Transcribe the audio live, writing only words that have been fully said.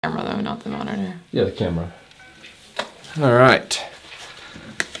Camera though, not the monitor. Yeah, the camera. All right.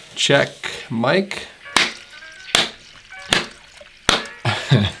 Check mic.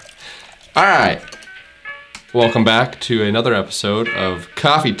 All right. Welcome back to another episode of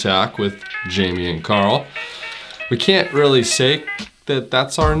Coffee Talk with Jamie and Carl. We can't really say that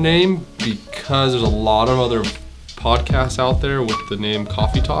that's our name because there's a lot of other podcasts out there with the name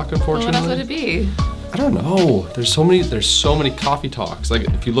Coffee Talk, unfortunately. Well, what else would it be? I don't know. There's so many coffee talks. Like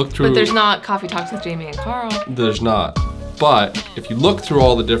if you look through. But there's not Coffee Talks with Jamie and Carl. There's not. But if you look through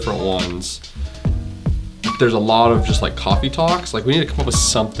all the different ones, there's a lot of just like coffee talks. Like we need to come up with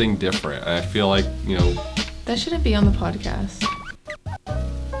something different. And I feel like, That shouldn't be on the podcast.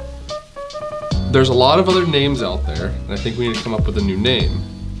 there's a lot of other names out there, and I think we need to come up with a new name.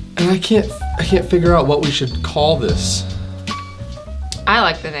 And I can't figure out what we should call this. I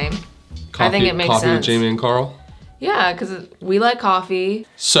like the name. I think it makes Coffee sense. with Jamie and Carl? Yeah, because we like coffee.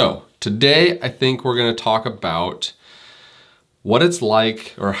 So, today I think we're going to talk about what it's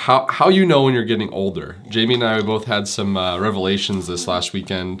like, or how you know when you're getting older. Jamie and I, we both had some revelations this last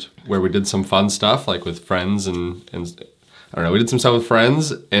weekend where we did some fun stuff, like with friends and I don't know, we did some stuff with friends,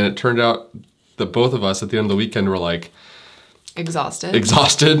 and it turned out that both of us at the end of the weekend were like Exhausted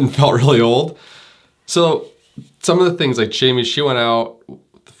and felt really old. So some of the things, like Jamie, she went out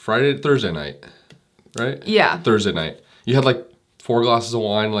Thursday night, right? Yeah. Thursday night. You had like 4 glasses of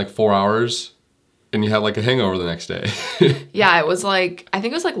wine in like 4 hours, and you had like a hangover the next day. Yeah, it was like, I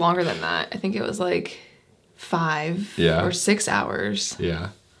think it was like longer than that. I think it was like 5 or 6 hours. Yeah.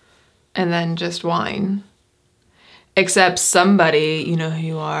 And then just wine. Except somebody, you know who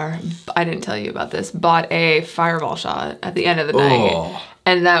you are, I didn't tell you about this, bought a Fireball shot at the end of the night. Oh.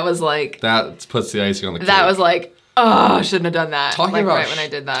 And that was like... That puts the icing on the cake. That was like, oh, I shouldn't have done that. Right when I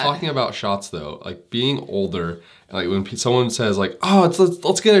did that. Talking about shots though, like being older, like when someone says like, oh,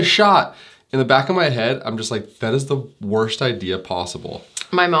 let's get a shot. In the back of my head, I'm just like, that is the worst idea possible.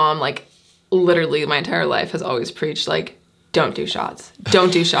 My mom, like, literally my entire life has always preached, like, don't do shots.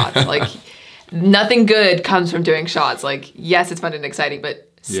 Don't do shots. Like, nothing good comes from doing shots. Like, yes, it's fun and exciting, but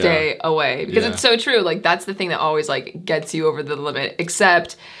stay away. Because it's so true. Like, that's the thing that always, like, gets you over the limit.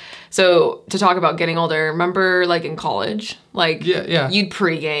 Except, so, to talk about getting older, remember, like, in college? Like, you'd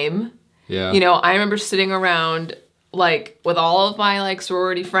pregame. Yeah. You know, I remember sitting around, like, with all of my, like,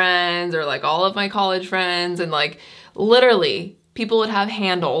 sorority friends or, like, all of my college friends, and, like, literally, people would have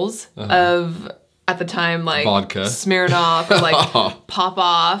handles of, at the time, like, vodka, Smirnoff, or, like,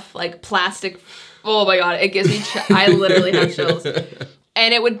 Pop-Off, like, plastic. Oh, my God. It gives me I literally have chills.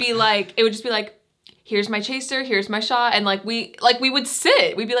 And it would just be like, here's my chaser, here's my shot. And, like, we would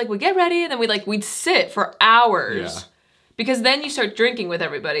sit. We'd be like, we get ready. And then we'd sit for hours. Yeah. Because then you start drinking with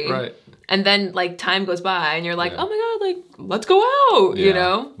everybody. Right. And then, like, time goes by, and you're like, oh, my God, like, let's go out, you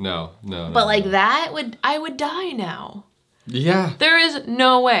know? No. But, like, I would die now. Yeah. There is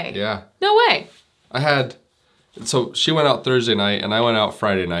no way. Yeah. No way. So she went out Thursday night, and I went out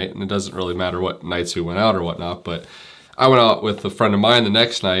Friday night, and it doesn't really matter what nights we went out or whatnot, but I went out with a friend of mine the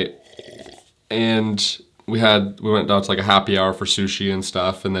next night, and we went out to, like, a happy hour for sushi and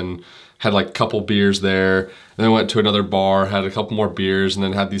stuff, and then had like a couple beers there, and then went to another bar, had a couple more beers, and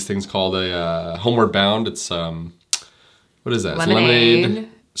then had these things called a Homeward Bound. It's what is that? Lemonade. It's lemonade,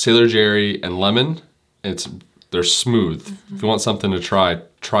 Sailor Jerry, and lemon. They're smooth. Mm-hmm. If you want something to try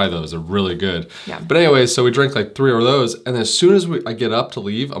those. They're really good. Yeah. But anyway, so we drank like 3 of those, and as soon as I get up to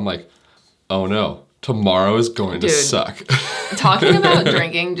leave, I'm like, oh no, tomorrow is going to suck. Talking about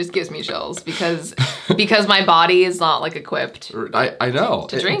drinking just gives me chills because my body is not, like, equipped. I know.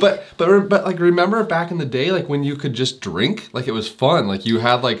 To drink. But like, remember back in the day, like when you could just drink, like it was fun. Like you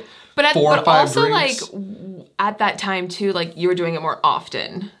had like 4 or 5 also, drinks. like, at that time too, like, you were doing it more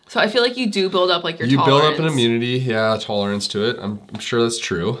often. So I feel like you do build up, like, your tolerance. You build up an immunity, tolerance to it. I'm sure that's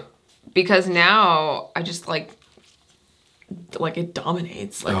true. Because now I just like it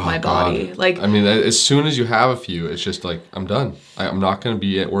dominates, like, my body. God. Like, I mean, as soon as you have a few, it's just like, I'm done. I'm not going to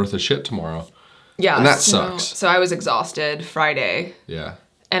be worth a shit tomorrow. Yeah. And that sucks. So I was exhausted Friday. Yeah.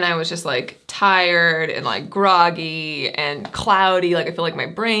 And I was just, like, tired and, like, groggy and cloudy. Like, I feel like my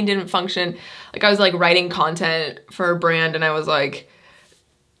brain didn't function. Like, I was, like, writing content for a brand, and I was, like,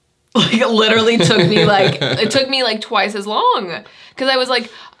 it literally took me, like, twice as long. Because I was,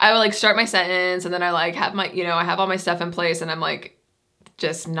 like, I would, like, start my sentence, and then I, like, have I have all my stuff in place, and I'm, like,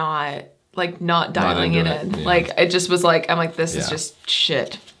 just not dialing it in. Yeah. Like, it just was, like, I'm, like, this is just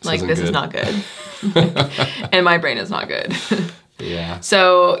shit. Like, this is not good. And my brain is not good. Yeah.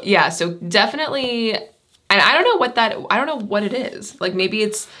 So definitely, and I don't know what it is. Like, maybe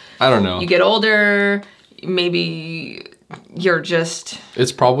it's, I don't know. You get older, maybe you're just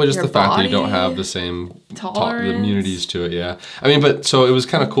It's probably just Your the fact that you don't body have the same tolerance. immunities to it. Yeah, I mean, but so it was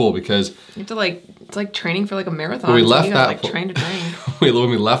kind of cool because you have to like it's like training for like a marathon. when we So left you gotta, that like train to train. when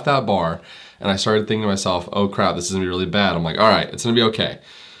we left that bar, and I started thinking to myself, "Oh crap, this is gonna be really bad." I'm like, "All right, it's gonna be okay."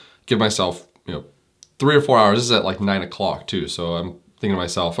 Give myself 3 or 4 hours. This is at like 9 o'clock too, so I'm thinking to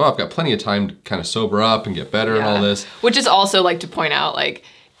myself, "Oh, I've got plenty of time to kind of sober up and get better and all this." Which is also like to point out like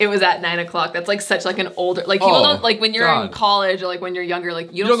it was at 9 o'clock. That's like such like an older like people don't like when you're in college or like when you're younger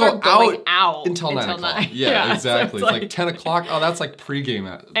like you don't start going out until 9 o'clock. 9. Yeah, exactly. So it's like 10 o'clock. Oh, that's like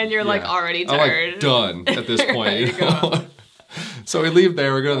pregame. And you're like already I'm tired. like done at this point. You go. So we leave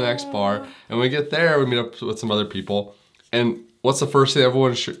there. We go to the next bar, and when we get there, we meet up with some other people. And what's the first thing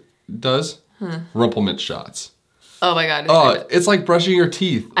everyone does? Rumplemint shots. Oh my god. Oh, it's like brushing your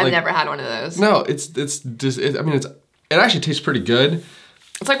teeth. I've never had one of those. No, it's just. I mean, it actually tastes pretty good.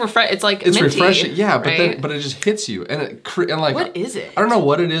 It's like It's like it's minty, refreshing. Yeah, right? but it just hits you, and like What is it? I don't know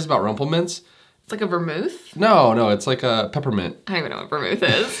what it is about Rumplemints. It's like a vermouth. No, it's like a peppermint. I don't even know what vermouth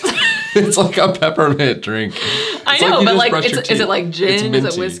is. It's like a peppermint drink. I It's know, you but just like, brush your is it teeth. like It's gin? Is it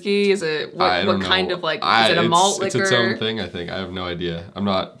minty. whiskey? Is it I don't what kind know. of like? Is it a malt liquor? It's its own thing. I think I have no idea.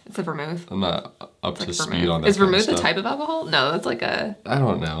 It's a vermouth. I'm not up to Like speed vermouth. on that. Is vermouth kind a of type of alcohol? No, that's like a. I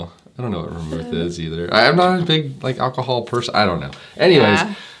don't know. I don't know what vermouth is either. I'm not a big like alcohol person. I don't know. Anyways,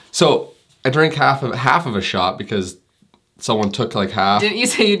 Yeah. so I drank half of a shot because someone took like half. Didn't you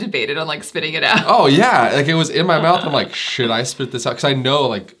say you debated on like spitting it out? Oh yeah, like it was in my mouth. I'm like, should I spit this out? Because I know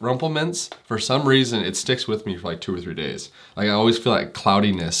like Rumplemints, for some reason, it sticks with me for like 2 or 3 days. Like I always feel like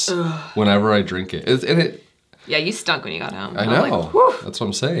cloudiness whenever I drink it. And it. Yeah, you stunk when you got home. I was know. like, "Whew, That's what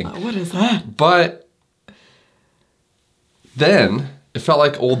I'm saying. what is that? But then it felt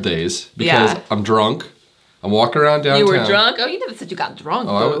like old days because Yeah. I'm drunk. I'm walking around downtown. You were drunk? Oh, you never said you got drunk.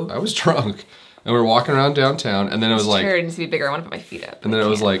 Oh, I was drunk. And we were walking around downtown, and then it was like, chair needs to be bigger. I want to put my feet up. and then it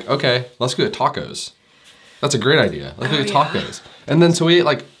was like, okay, let's go get tacos. That's a great idea. Let's go get yeah. tacos. And then so we ate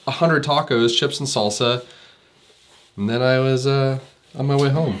like 100 tacos, chips and salsa, and then I was on my way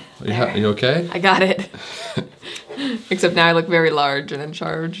home. Are you okay? I got it. Except now I look very large and in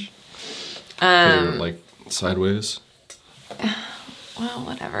charge. You're, like sideways. Well,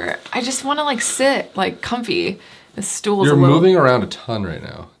 whatever. I just want to like sit like comfy. The stool's You're a little. moving around a ton right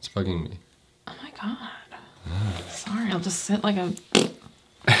now. It's bugging me. Oh my god. Sorry, I'll just sit like a.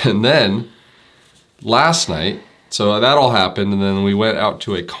 And then last night, so that all happened, and then we went out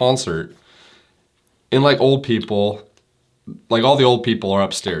to a concert. And like old people, like all the old people are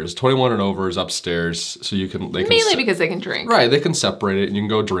upstairs. 21 and over is upstairs, so they can Mainly because they can drink. right. They can separate it, and you can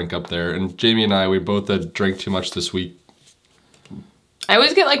go drink up there. And Jamie and I, we both drank too much this week. I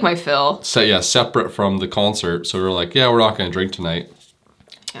always get like my fill. So yeah, separate from the concert. So we were like, yeah, we're not gonna drink tonight.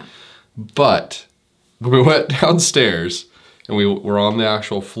 Yeah. But when we went downstairs and we were on the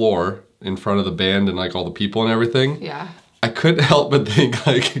actual floor in front of the band and like all the people and everything, Yeah. I couldn't help but think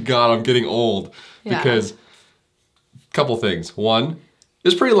like, God, I'm getting old. Yeah. Because a couple things. One,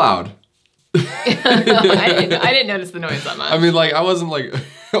 it's pretty loud. I didn't notice the noise that much. I mean, like I wasn't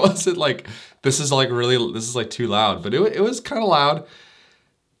like this is like too loud, but it was kind of loud.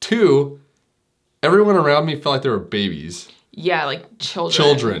 Two, everyone around me felt like they were babies. Yeah, like children.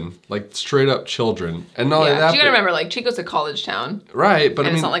 Children, like straight up children. And not only Yeah, that, you gotta remember, like Chico's a college town, right? But and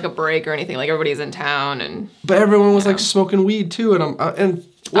I mean, it's not like a break or anything. Like everybody's in town, and but everyone was like smoking weed too, and and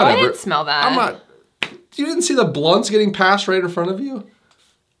whatever. oh, I didn't smell that. I'm not. You didn't see the blunts getting passed right in front of you?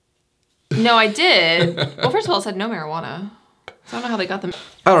 No, I did. Well, first of all, it said no marijuana, so I don't know how they got them.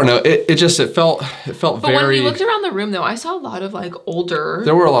 I don't know. It felt But very. when we looked around the room, though, I saw a lot of like older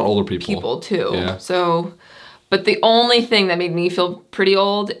There were a lot older people. people too. Yeah. So, but the only thing that made me feel pretty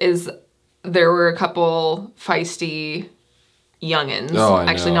old is there were a couple feisty youngins. Oh, I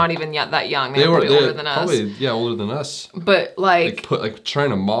Actually, know. not even yet that young. They They were were probably older than us. probably older than us. But like Put like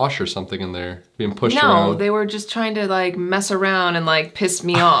trying to mosh or something in there, being pushed no, around. they were just trying to like mess around and like piss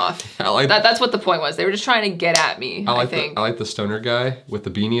me off. I like That's what the point was. They were just trying to get at me. I think. I like the stoner guy with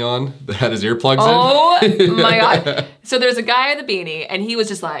the beanie on that had his earplugs Oh in. my god! So there's a guy with a beanie, and he was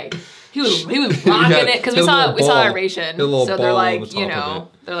just like he was rocking had- it because he we had a saw little ball. Iration. He had a little So they're ball on like the top of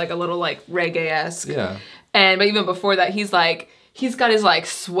it. they're like a little like reggae-esque. Yeah. And but even before that, he's got his like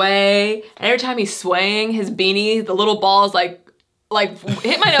sway, and every time he's swaying, his beanie, the little ball is like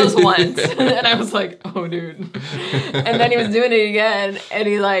hit my nose once, and I was like, oh dude. And then he was doing it again, and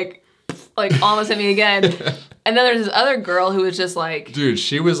he like like almost hit me again. And then there's this other girl who was just like, dude,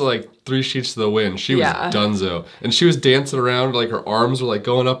 she was like 3 sheets to the wind. She was Yeah. donezo. And she was dancing around, like her arms were like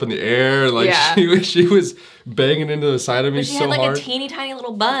going up in the air. And like Yeah. she was banging into the side of me but she so had like hard. a teeny tiny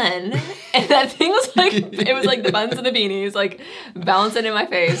little bun. And that thing was like, it was like the buns and the beanies, like bouncing in my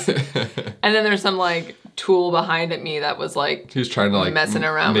face. And then there's some like tool behind at me that was like He was trying to like messing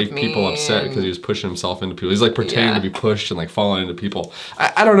around make with me people upset and- because he was pushing himself into people. He's like pretending Yeah. to be pushed and like falling into people.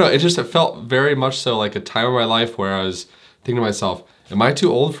 I don't know. It felt very much so like a time of my life where I was thinking to myself, am I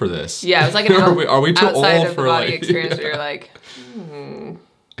too old for this? Yeah, it was like an are we too outside old of for the body like experience where you're like,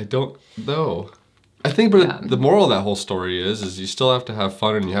 I don't know. I think but Yeah. the moral of that whole story is you still have to have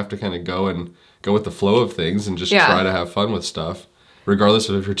fun and you have to kind of go with the flow of things and just Yeah. try to have fun with stuff. Regardless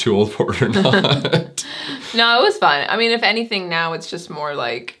of if you're too old for it or not. no, it was fun. I mean, if anything, now it's just more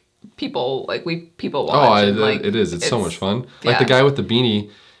like people watch. Oh, and, like, it is. It's so much fun. Like yeah. the guy with the beanie,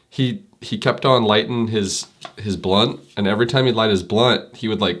 he kept on lighting his blunt, and every time he'd light his blunt, he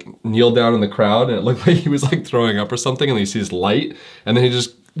would like kneel down in the crowd, and it looked like he was like throwing up or something, and he sees light, and then he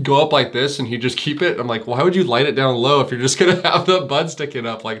just go up like this, and he just keep it. I'm like, why would you light it down low if you're just gonna have the bud sticking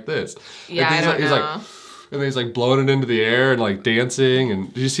up like this? Yeah, And I don't he's know. like, and then he's like blowing it into the air and like dancing.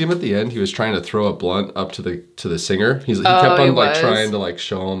 And did you see him at the end? He was trying to throw a blunt up to the singer. He kept he on like was. trying to like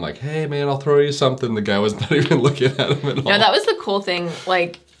show him like, hey man, I'll throw you something. The guy was not even looking at him at all. No, that was the cool thing,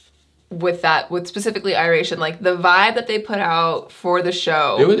 like, with specifically Iration, like, the vibe that they put out for the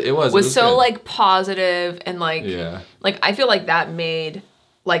show It was so, good. like, positive and, like, Yeah. like, I feel like that made,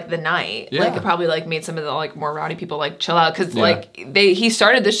 like, the night. Yeah. Like, it probably, like, made some of the, like, more rowdy people, like, chill out. Because, Yeah. like, he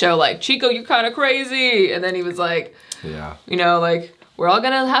started the show, like, Chico, you're kind of crazy. And then he was like, Yeah. you know, like, we're all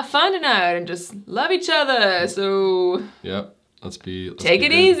gonna have fun tonight and just love each other. So Yep. Let's take be it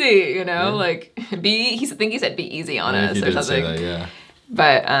good. easy, you know, Yeah. like I think he said be easy on I think us he or did something. say that, yeah.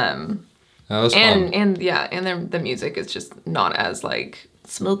 But That was fun. and the music is just not as like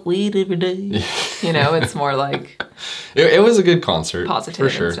smoke weed every day. You know, it's more like It was a good concert. positive for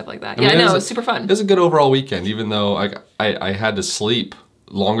sure. and stuff like that. I mean, Yeah, no, was it was super fun. It was a good overall weekend, even though I had to sleep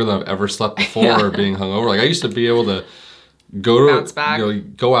longer than I've ever slept before Yeah. being hungover. Like I used to be able to go Bounce back.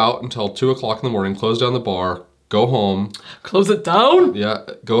 go out until 2:00 in the morning, close down the bar, go home. Close it down. Yeah,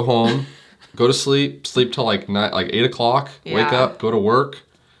 go home, go to sleep till like 8:00, wake Yeah. up, go to work,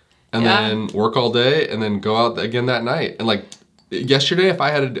 and Yeah. then work all day, and then go out again that night. And like yesterday, if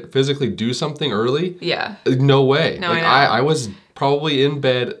I had to physically do something early, Yeah. no way. No, like I know. I was probably in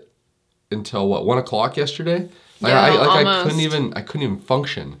bed until what 1:00 yesterday. Like, Yeah, I almost. couldn't even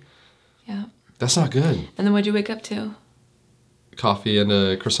function. Yeah. That's not good. And then what'd you wake up to? Coffee and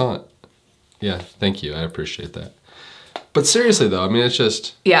a croissant. Yeah, thank you. I appreciate that. But seriously though, I mean, it's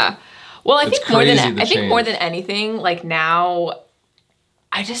just Yeah. Well, It's crazy, the I think more change. than anything, like now,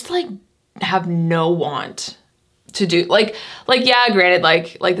 I just like have no want to do like yeah, granted,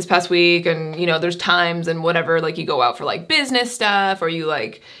 like this past week, and you know, there's times and whatever, like you go out for like business stuff, or you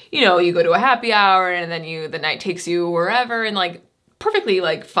like, you know, you go to a happy hour, and then the night takes you wherever, and like perfectly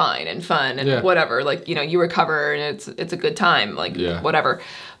like fine and fun and Yeah. whatever, like, you know, you recover and it's a good time, like Yeah. whatever.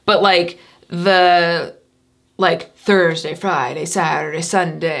 But like the like Thursday, Friday, Saturday,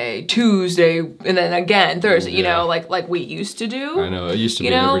 Sunday, Tuesday, and then again Thursday, you Yeah. know, like we used to do. I know it used to be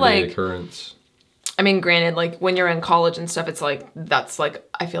You know, an everyday like- occurrence. I mean, granted, like when you're in college and stuff, it's like that's like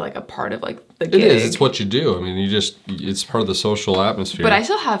I feel like a part of like the It gig. is. It's what you do. I mean, it's part of the social atmosphere. But I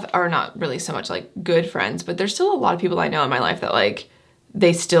still are not really so much like good friends, but there's still a lot of people I know in my life that like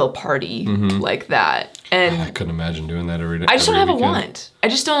they still party like that. And I couldn't imagine doing that every day. I just don't have every a weekend. want. I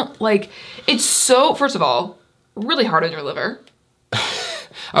just don't like it's so, first of all, really hard on your liver.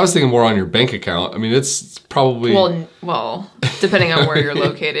 I was thinking more on your bank account. I mean, it's probably. Well, depending on where you're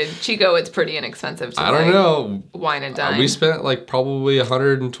located. Chico, it's pretty inexpensive to I don't like, know. wine and dine. We spent like probably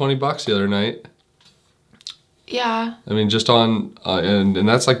 $120 the other night. Yeah. I mean, just on and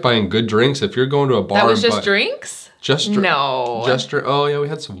that's like buying good drinks. If you're going to a bar, That was and just drinks? No. Oh yeah, we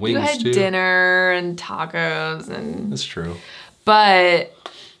had some wings You had too. dinner and tacos and That's true. but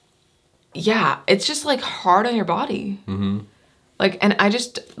yeah, it's just like hard on your body. Mm-hmm. Like, and I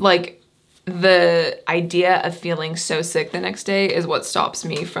just like the idea of feeling so sick the next day is what stops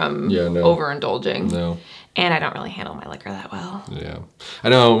me from Yeah, no. overindulging. No. And I don't really handle my liquor that well. Yeah, I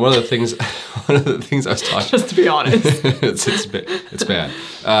know. One of the things I was talking. Just to be honest. it's bad.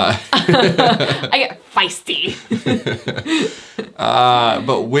 I get feisty.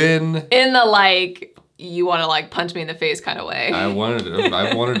 But when In the like, you want to like punch me in the face kind of way. I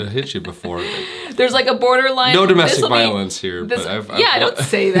wanted to hit you before. There's like a borderline. No domestic this'll be- violence here, this- but I've yeah, don't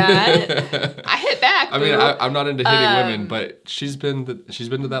say that. I hit back. I mean, boo. I'm not into hitting women, but she's been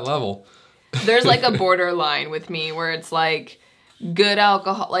to that level. There's like a borderline with me where it's like good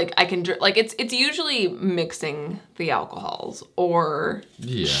alcohol, like I can drink, like it's usually mixing the alcohols or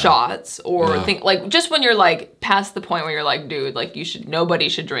shots or like just when you're like past the point where you're like, dude, like nobody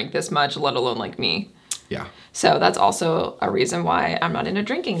should drink this much, let alone like me. Yeah. So that's also a reason why I'm not into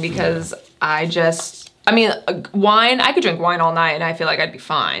drinking, because wine, I could drink wine all night and I feel like I'd be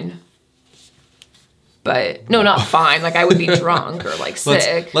fine. But no, not fine. Like I would be drunk or like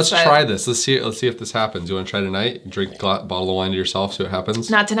sick. Let's try this. Let's see if this happens. You want to try tonight? Drink a bottle of wine to yourself, see what happens.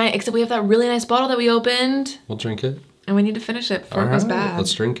 Not tonight, except we have that really nice bottle that we opened. We'll drink it. And we need to finish it before it goes bad.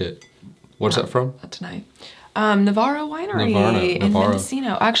 Let's drink it. What's that from? Not tonight. Navarro Winery in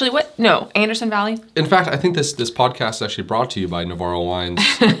Mendocino. Actually, what? No, Anderson Valley. In fact, I think this podcast is actually brought to you by Navarro Wines.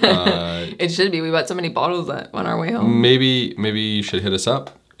 It should be. We bought so many bottles on our way home. Maybe you should hit us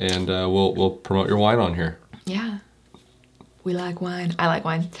up and we'll promote your wine on here. Yeah. We like wine. I like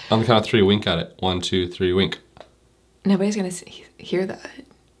wine. On the count of 3, wink at it. 1, 2, 3, wink. Nobody's going to hear that.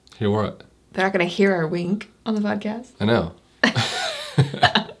 Hear what? They're not going to hear our wink on the podcast. I know.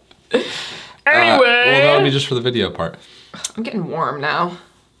 Anyway. Well, that would be just for the video part. I'm getting warm now.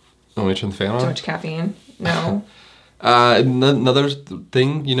 Want me to turn the fan on? Too much caffeine? No. Another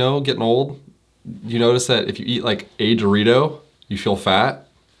thing, getting old, you notice that if you eat like a Dorito, you feel fat.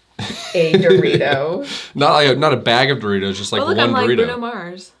 A Dorito? not a bag of Doritos, just like one I'm Dorito. Like Bruno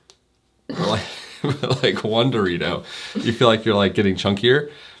Mars. like one Dorito. You feel like you're like getting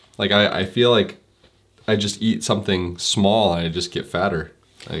chunkier. Like I feel like I just eat something small and I just get fatter.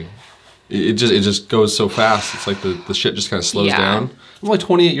 Like it just goes so fast. It's like the shit just kind of slows down. I'm only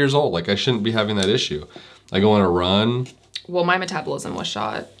 28 years old. Like I shouldn't be having that issue. I go on a run. Well, my metabolism was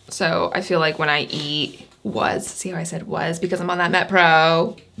shot. So I feel like when I eat see how I said was because I'm on that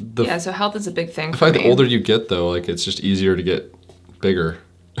MetPro. So health is a big thing for me. The older you get though, like it's just easier to get bigger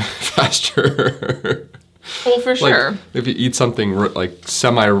faster. Well, for sure. Like, if you eat something like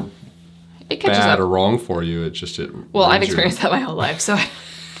semi bad or wrong for you, Well, I've experienced that my whole life, so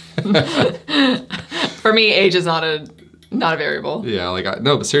for me, age is not a variable. Yeah,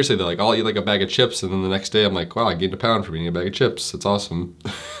 but seriously though, like I'll eat like a bag of chips, and then the next day I'm like, wow, I gained a pound from eating a bag of chips. It's awesome.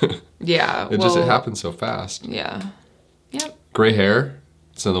 Yeah, it happens so fast. Yeah. Yep. Gray hair.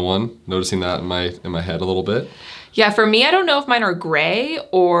 It's another one. Noticing that in my head a little bit. Yeah, for me, I don't know if mine are gray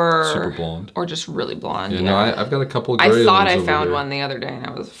or super blonde or just really blonde. Yeah, no, I've got a couple of gray. I thought I found one the other day, and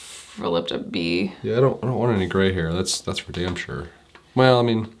I was flipped a bee. Yeah, I don't want any gray hair. That's for damn sure. Well, I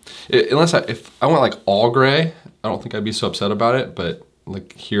mean, if I went like all gray, I don't think I'd be so upset about it. But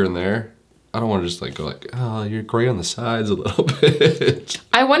like here and there, I don't want to just like go like, oh, you're gray on the sides a little bit.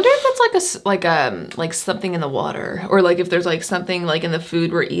 I wonder if it's like something in the water, or like if there's like something like in the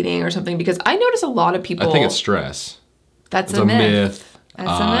food we're eating or something, because I notice a lot of people. I think it's stress. That's a myth. That's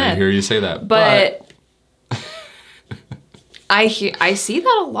a myth. I hear you say that, but I see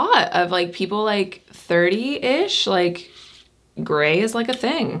that a lot of like people like 30-ish, like gray is like a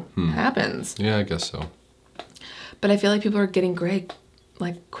thing. Happens. Yeah, I guess so. But I feel like people are getting gray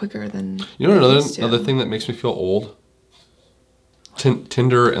like quicker than another thing that makes me feel old.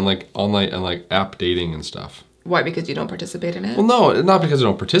 Tinder and like online and like app dating and stuff. Why? Because you don't participate in it? Well, no, not because I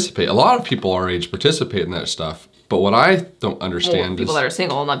don't participate. A lot of people our age participate in that stuff. But what I don't understand people that are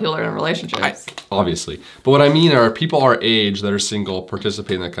single, not people that are in relationships. Obviously. But what I mean are people our age that are single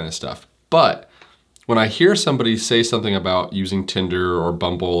participate in that kind of stuff. But when I hear somebody say something about using Tinder or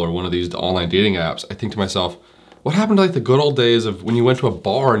Bumble or one of these online dating apps, I think to myself, what happened to like the good old days of when you went to a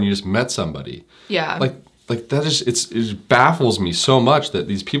bar and you just met somebody? Yeah. Like that is, it baffles me so much that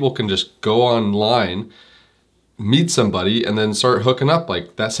these people can just go online, meet somebody, and then start hooking up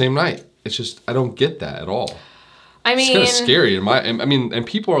like that same night. It's just, I don't get that at all. I mean, it's kind of scary. And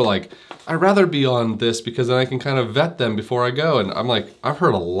people are like, I'd rather be on this because then I can kind of vet them before I go. And I'm like, I've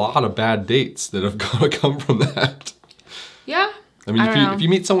heard a lot of bad dates that have come from that. Yeah. I mean, if you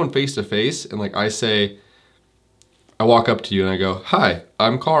meet someone face to face and like I walk up to you and I go, hi,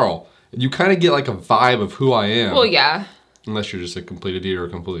 I'm Carl. You kind of get like a vibe of who I am. Well, yeah. Unless you're just a complete idiot or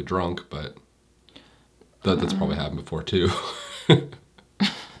completely drunk, but that's probably happened before too.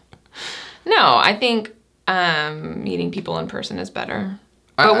 No, I think meeting people in person is better.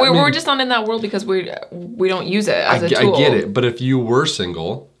 But we're just not in that world because we don't use it as a tool. I get it, but if you were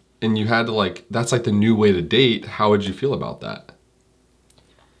single and you had to that's like the new way to date, how would you feel about that?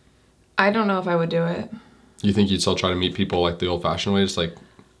 I don't know if I would do it. You think you'd still try to meet people like the old-fashioned way, just like...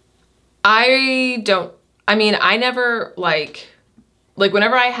 I never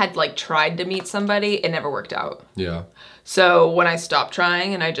whenever I had tried to meet somebody, it never worked out. Yeah. So when I stopped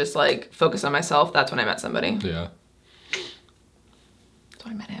trying and I just focused on myself, that's when I met somebody. Yeah. That's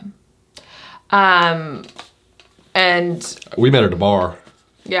when I met him. And We met at a bar,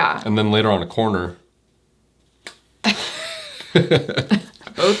 yeah, and then later on a corner.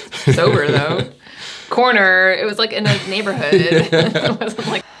 both sober though. Corner, it was like in a neighborhood. It wasn't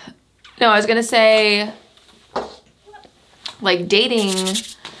like. No, I was gonna say, like dating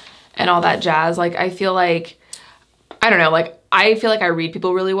and all that jazz. Like I feel like, I don't know, like I feel like I read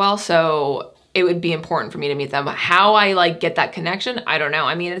people really well, so it would be important for me to meet them. How I like get that connection, I don't know.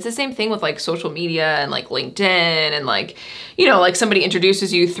 I mean, it's the same thing with like social media and like LinkedIn and like, you know, like somebody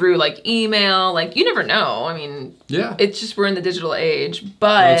introduces you through like email. Like you never know. I mean, Yeah. it's just we're in the digital age.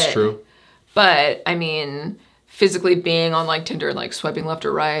 But That's true. But I mean, physically being on like Tinder and like swiping left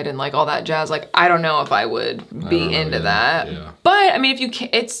or right and like all that jazz, like I don't know if I would be don't know, into yeah, that. yeah. But I mean, if you can,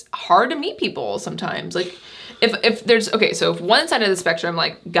 it's hard to meet people sometimes. Like if there's, okay, so if one side of the spectrum,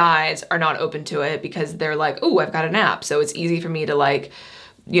 like guys are not open to it because they're like, oh, I've got an app, so it's easy for me to like,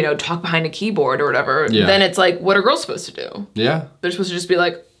 you know, talk behind a keyboard or whatever. Yeah. Then it's like, what are girls supposed to do? Yeah. They're supposed to just be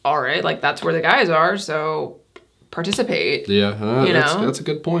like, all right, like that's where the guys are, so participate. Yeah. You that's, know? that's a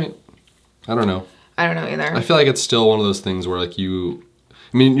good point. I don't know. I don't know either. I feel like it's still one of those things where like I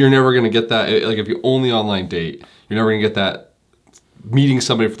mean, you're never going to get that. Like if you only online date, you're never going to get that meeting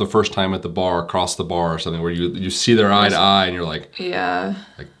somebody for the first time at the bar, across the bar or something where you see their eye to eye and you're like, Yeah.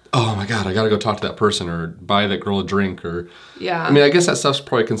 like, oh my God, I got to go talk to that person or buy that girl a drink or, Yeah. I mean, I guess that stuff's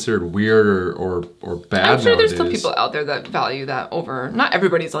probably considered weird or bad I'm sure nowadays. there's still people out there that value that over. Not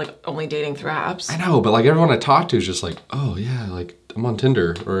everybody's like only dating through apps. I know, but like everyone I talk to is just like, oh yeah, like I'm on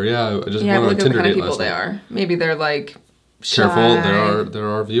Tinder or yeah, I just Yeah, went on but a look at Tinder what kind of date people last they night. are. Maybe they're like shy. Careful, there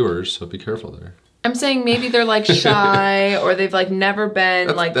are viewers, so be careful there. I'm saying maybe they're like shy or they've like never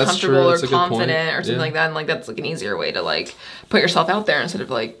been like that's comfortable true. or That's a good point. confident or something Yeah. like that. And like that's like an easier way to like put yourself out there instead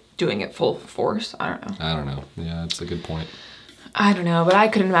of like doing it full force. I don't know. I don't know. Yeah, that's a good point. I don't know, but I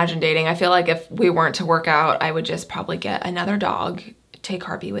couldn't imagine dating. I feel like if we weren't to work out, I would just probably get another dog, take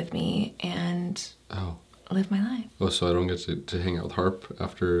Harpy with me, and Oh. live my life. Oh, so I don't get to hang out with Harp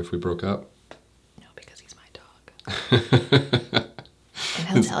after if we broke up? No, because he's my dog. And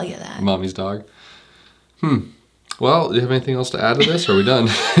he'll tell you that. Mommy's dog? Well, do you have anything else to add to this or are we done?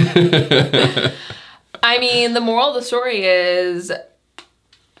 I mean, the moral of the story is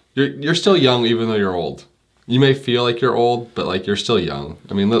You're still young even though you're old. You may feel like you're old, but like you're still young.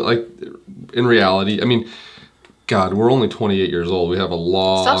 I mean, like in reality, I mean, God, we're only 28 years old. We have a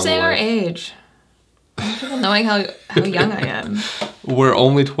long stop saying our life. age. I want people knowing how young I am. We're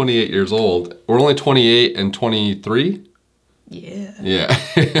only 28 years old. We're only 28 and 23? Yeah.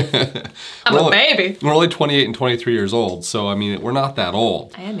 Yeah. I'm a baby. We're only 28 and 23 years old, so I mean, we're not that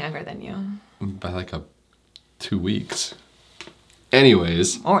old I am younger than you. by like 2 weeks.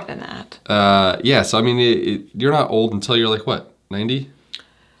 Anyways, More than that. yeah, so I mean, you're not old until you're like what, 90?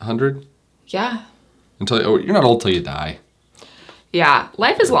 100? Yeah. You're not old till you die. Yeah.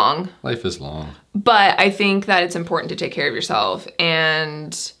 Life is long, Life is long. but I think that it's important to take care of yourself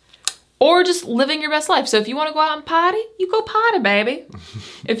or just living your best life. So if you want to go out and party, you go party, baby.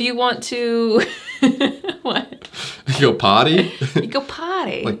 If you want to, what? You go potty? You go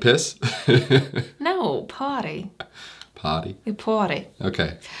party. Like piss? No, party. Potty. You party.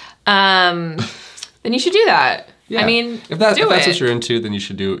 Okay. Then you should do that. Yeah. I mean, if that's do what it. you're into, then you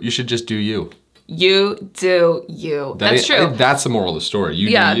should just do you. You do you. That's true. That's the moral of the story. You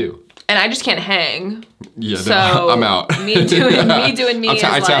Yeah. do you. And I just can't hang. Yeah, So I'm out. Me doing me I is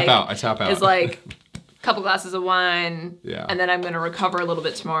tap like out. I tap out. is like a couple glasses of wine. Yeah. And then I'm gonna recover a little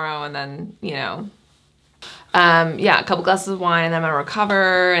bit tomorrow, and then a couple glasses of wine, and then I'm gonna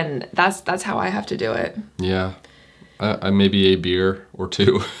recover, and that's how I have to do it. Yeah. I maybe a beer or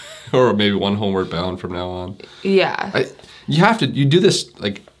two, or maybe one homeward bound from now on. Yeah. You do this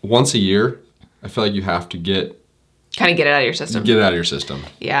like once a year. I feel like you have to get Kind of get it out of your system. it out of your system.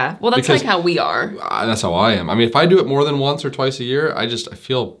 Yeah. Well, that's Because- like how we are. That's how I am. I mean, if I do it more than once or twice a year, I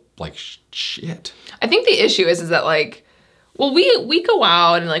feel like shit. I think the issue is that like, well, we go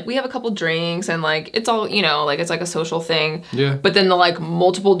out and like we have a couple drinks and like it's all like it's like a social thing. Yeah. But then the like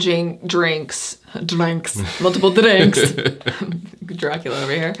multiple drinks, multiple drinks. Dracula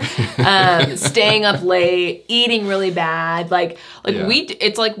over here. Staying up late, eating really bad, like Yeah.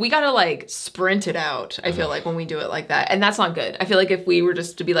 it's like we gotta like sprint it out. I feel like when we do it like that, and that's not good. I feel like if we were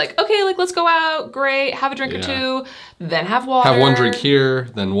just to be like, okay, like let's go out, great, have a drink or Yeah. two, then have water. Have one drink here,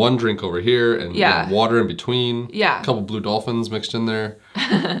 then one drink over here, and Yeah. water in between. Yeah. A couple blue dolphins mixed in there.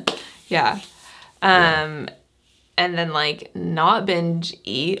 Yeah. And then like not binge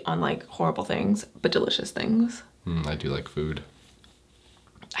eat on like horrible things, but delicious things. I do like food.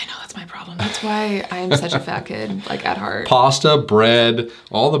 I know, that's my problem. That's why I am such a fat kid, like at heart. Pasta, bread,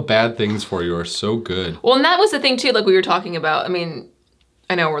 all the bad things for you are so good. Well, and that was the thing too, like we were talking about. I mean,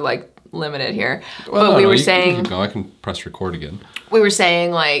 I know we're like limited here, Well, but no, we no, were you saying, can go. I can press record again. we were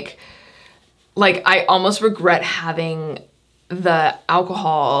saying like I almost regret having the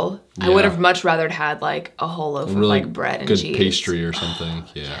alcohol. I would have much rather had like a whole loaf of like bread and good cheese. pastry or something.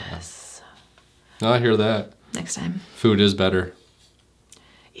 Yeah. Yes. No, I hear that. Next time. Food is better.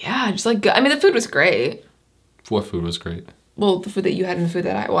 Yeah, just like, I mean, the food was great. What food was great? Well, the food that you had and the food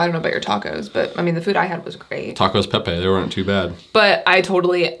that I don't know about your tacos, but I mean, the food I had was great. Tacos Pepe, they weren't too bad. But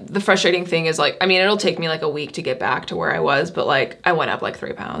the frustrating thing is like, I mean, it'll take me like a week to get back to where I was, but like I went up like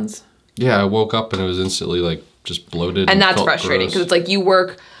 3 pounds. Yeah, I woke up and it was instantly like just bloated. And that's felt frustrating gross. because it's like you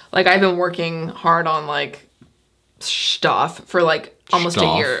work, like I've been working hard on like stuff for like almost a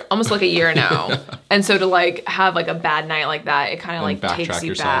year, almost like a year now. And so to like have like a bad night like that, it kind of like takes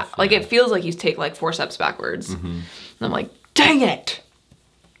you back. Like it feels like you take like 4 steps backwards. And I'm like, dang it.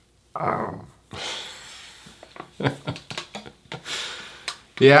 Oh.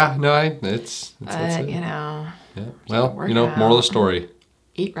 Yeah, no, it's But, you know. Yeah. Well, you know, moral of the story.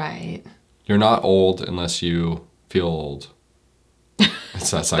 Eat right. You're not old unless you feel old.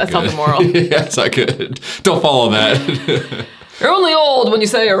 That's not That's good. not the moral. Yeah, it's not good. Don't follow that. You're only old when you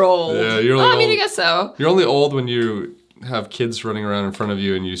say you're old. Yeah, you're only I mean, old. I guess so. You're only old when you have kids running around in front of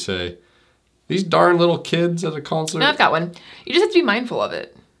you and you say, these darn little kids at a concert. No, I've got one. You just have to be mindful of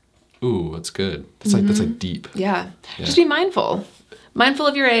it. Ooh, that's good. That's like deep. Yeah. Just be mindful. Mindful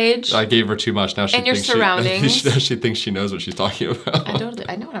of your age. I gave her too much. Now she And your thinks surroundings. Now she thinks she knows what she's talking about. I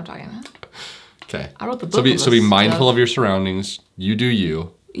know what I'm talking about. Okay. I wrote the book. So be mindful of your surroundings. You do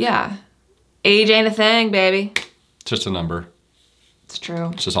you. Yeah. Age ain't a thing, baby. It's just a number. It's true.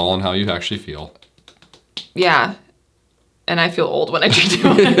 It's just all in how you actually feel. Yeah. And I feel old when I drink too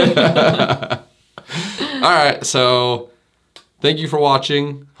much. All right. So thank you for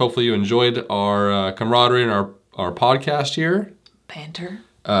watching. Hopefully you enjoyed our camaraderie and our podcast here. Banter.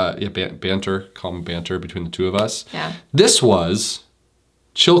 Banter. Common banter between the two of us. Yeah. This was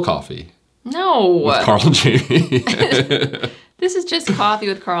Chill Coffee. No. With Carl and Jamie. This is just coffee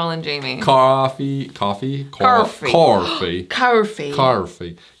with Carl and Jamie. Coffee with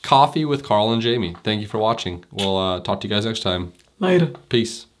Carl and Jamie. Thank you for watching. We'll talk to you guys next time. Later.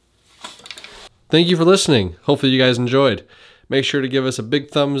 Peace. Thank you for listening. Hopefully you guys enjoyed. Make sure to give us a big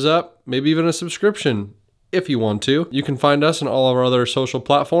thumbs up, maybe even a subscription if you want to. You can find us on all of our other social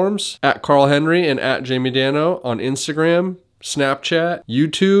platforms at Carl Henry and at Jamie Dano on Instagram, Snapchat,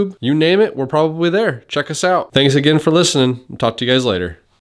 YouTube, you name it, we're probably there. Check us out. Thanks again for listening. Talk to you guys later.